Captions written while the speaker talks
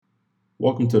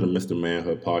Welcome to the Mr.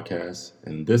 Manhood podcast.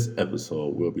 In this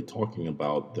episode, we'll be talking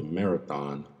about the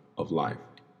marathon of life.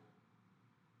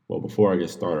 Well, before I get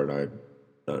started,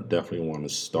 I definitely want to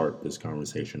start this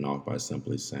conversation off by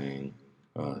simply saying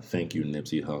thank you,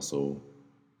 Nipsey Hussle,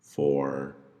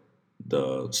 for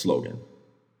the slogan,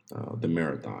 the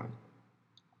marathon.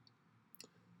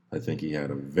 I think he had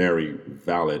a very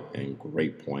valid and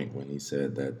great point when he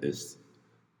said that this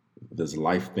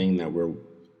life thing that we're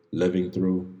living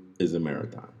through is a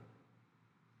marathon.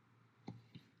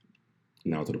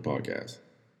 Now to the podcast.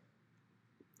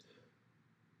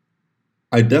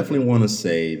 I definitely want to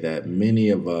say that many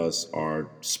of us are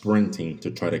sprinting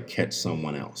to try to catch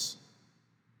someone else.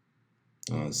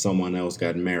 Someone else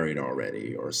got married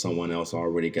already, or someone else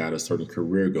already got a certain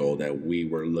career goal that we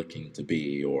were looking to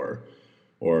be, or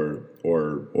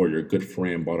your good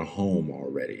friend bought a home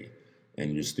already,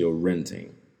 and you're still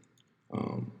renting.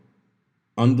 Um,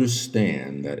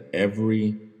 Understand that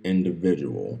every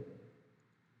individual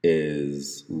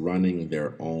is running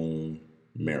their own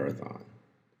marathon.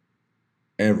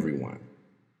 Everyone,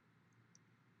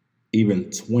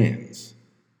 even twins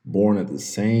born at the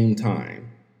same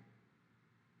time,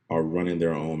 are running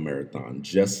their own marathon,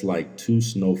 just like two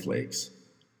snowflakes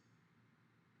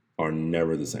are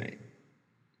never the same.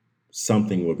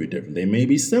 Something will be different. They may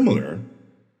be similar.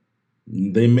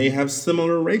 They may have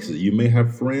similar races. You may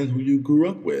have friends who you grew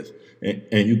up with,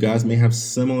 and you guys may have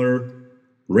similar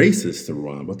races to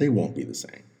run, but they won't be the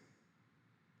same.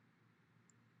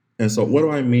 And so, what do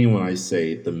I mean when I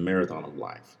say the marathon of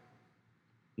life?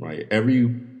 Right?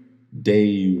 Every day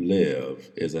you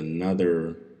live is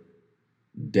another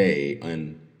day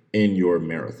in your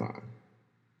marathon.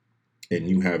 And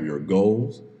you have your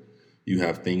goals, you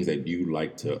have things that you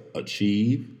like to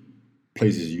achieve,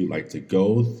 places you like to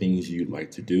go, things you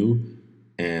like to do,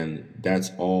 and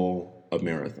that's all a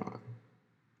marathon.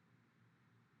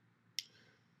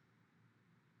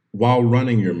 While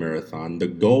running your marathon, the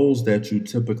goals that you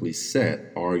typically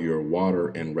set are your water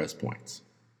and rest points.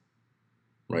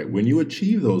 Right? When you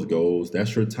achieve those goals,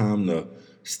 that's your time to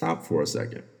stop for a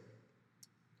second.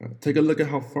 Take a look at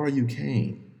how far you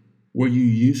came, where you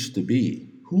used to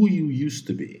be, who you used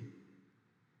to be,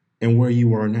 and where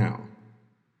you are now.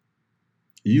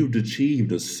 You've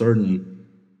achieved a certain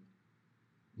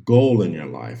goal in your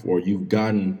life, or you've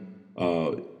gotten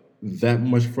that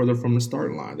much further from the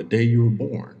start line, the day you were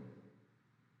born.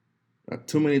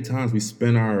 Too many times we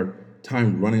spend our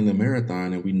time running the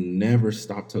marathon and we never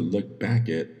stop to look back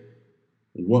at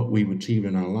what we've achieved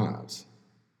in our lives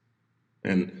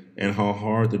and how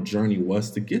hard the journey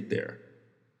was to get there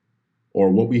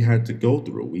or what we had to go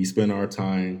through. We spend our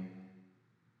time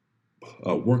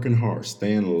working hard,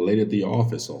 staying late at the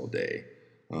office all day,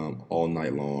 all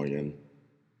night long,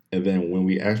 and then when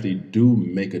we actually do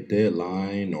make a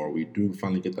deadline or we do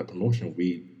finally get that promotion,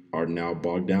 we are now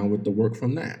bogged down with the work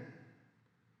from that.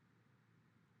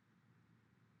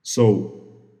 So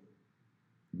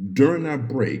during that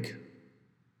break,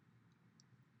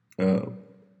 uh,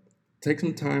 take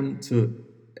some time to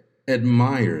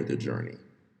admire the journey.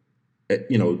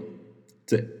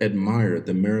 To admire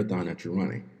the marathon that you're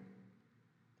running.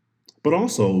 But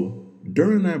also,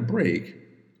 during that break,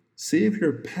 see if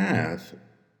your path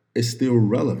is still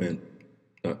relevant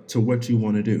to what you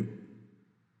want to do,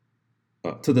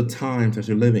 to the times that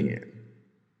you're living in,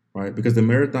 right? Because the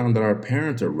marathon that our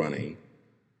parents are running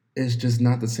is just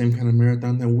not the same kind of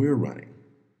marathon that we're running,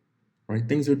 right?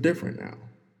 Things are different now.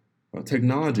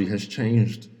 Technology has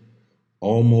changed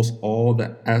almost all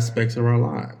the aspects of our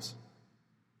lives.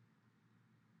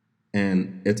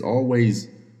 And it's always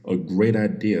a great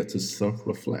idea to self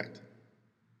reflect.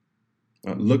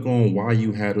 Look on why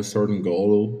you had a certain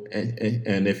goal,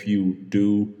 and if you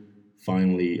do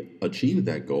finally achieve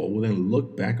that goal, well, then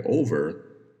look back over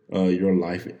your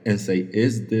life and say,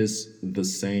 is this the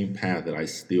same path that I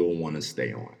still want to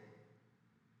stay on?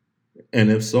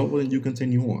 And if so, well, then you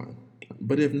continue on.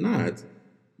 But if not,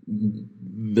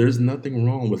 there's nothing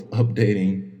wrong with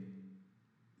updating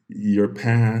your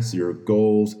past, your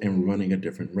goals, and running a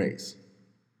different race.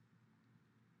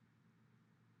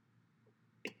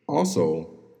 Also,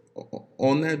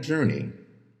 on that journey,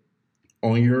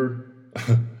 on your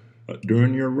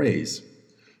during your race,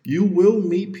 you will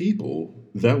meet people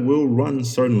that will run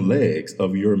certain legs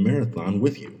of your marathon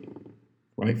with you,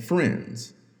 right?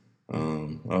 Friends,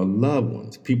 loved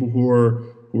ones, people who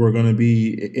are going to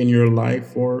be in your life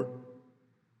for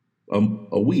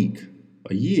a week,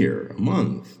 a year, a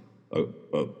month, a,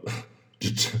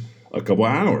 a couple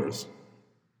hours,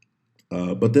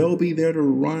 but they'll be there to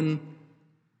run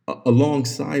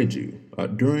alongside you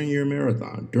during your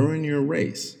marathon, during your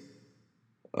race.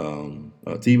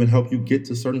 to even help you get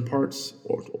to certain parts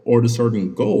or to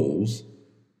certain goals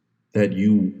that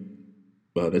you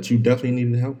definitely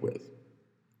needed help with.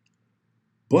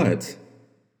 But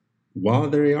while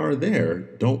they are there,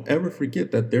 don't ever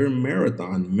forget that their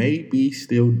marathon may be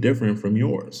still different from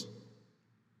yours.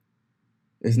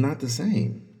 It's not the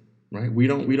same, right? We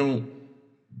don't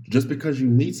just because you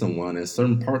meet someone and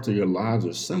certain parts of your lives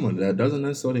are similar, that doesn't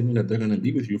necessarily mean that they're going to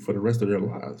be with you for the rest of their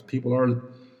lives. People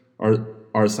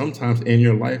are sometimes in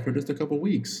your life for just a couple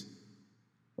weeks,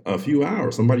 a few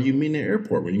hours. Somebody you meet in the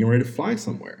airport when you're ready to fly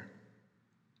somewhere,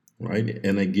 right?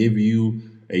 And they give you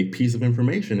a piece of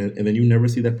information, and then you never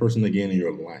see that person again in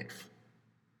your life.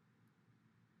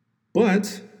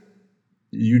 But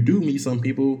you do meet some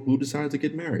people who decide to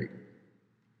get married,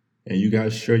 and you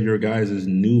guys share your guys'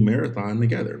 new marathon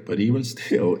together. But even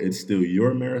still, it's still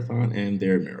your marathon and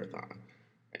their marathon.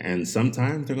 And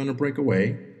sometimes they're going to break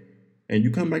away, and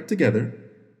you come back together.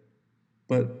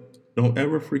 But don't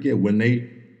ever forget when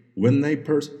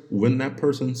that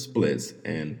person splits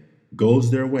and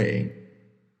goes their way,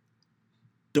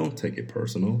 don't take it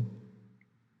personal.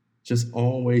 Just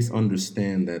always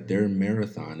understand that their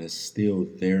marathon is still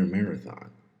their marathon.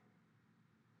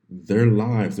 Their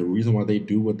lives, the reason why they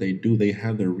do what they do, they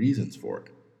have their reasons for it.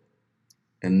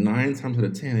 And 9 times out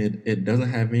of 10, it doesn't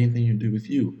have anything to do with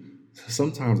you.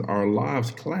 Sometimes our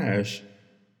lives clash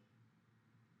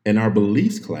and our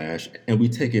beliefs clash, and we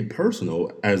take it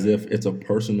personal as if it's a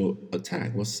personal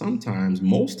attack. Well, sometimes,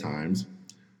 most times,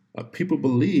 people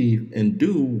believe and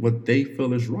do what they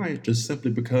feel is right just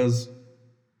simply because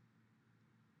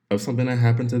of something that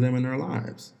happened to them in their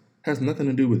lives. Has nothing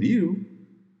to do with you,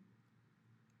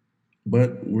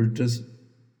 but we're just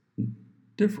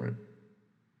different.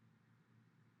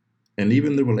 And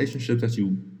even the relationships that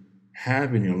you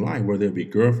have in your life, whether it be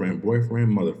girlfriend, boyfriend,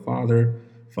 mother, father,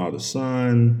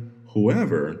 son,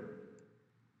 whoever,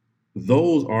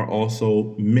 those are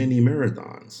also mini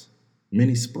marathons,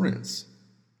 mini sprints,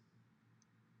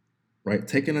 right?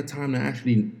 Taking the time to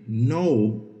actually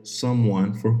know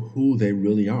someone for who they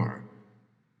really are.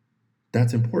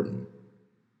 That's important,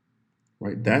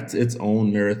 right? That's its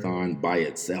own marathon by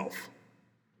itself.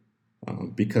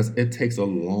 Because it takes a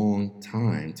long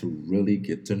time to really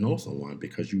get to know someone,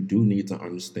 because you do need to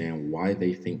understand why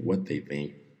they think what they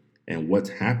think and what's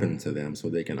happened to them, so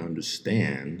they can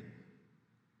understand,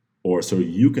 or so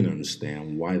you can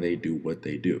understand why they do what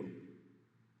they do.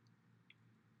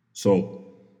 So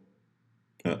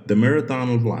the marathon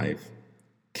of life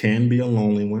can be a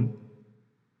lonely one,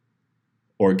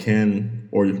 or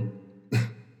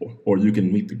or you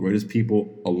can meet the greatest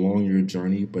people along your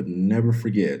journey, but never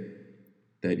forget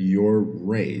that your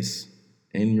race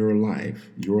in your life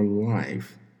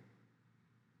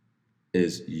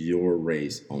is your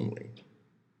race only.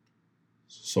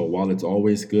 So while it's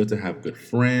always good to have good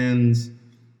friends,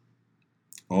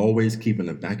 always keep in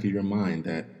the back of your mind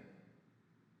that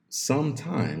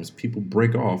sometimes people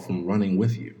break off from running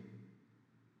with you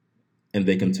and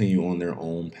they continue on their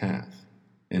own path,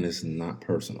 and it's not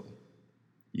personal.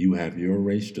 You have your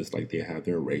race just like they have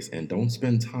their race, and don't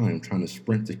spend time trying to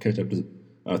sprint to catch up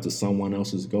to someone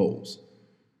else's goals,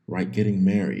 right? Getting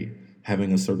married,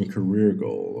 having a certain career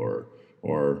goal,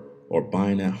 or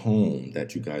buying that home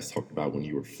that you guys talked about when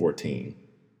you were 14.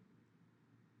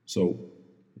 So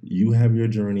you have your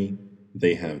journey,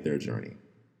 they have their journey.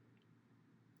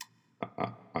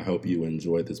 I hope you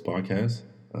enjoyed this podcast,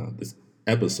 this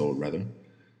episode rather,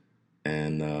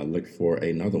 and look for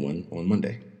another one on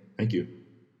Monday. Thank you.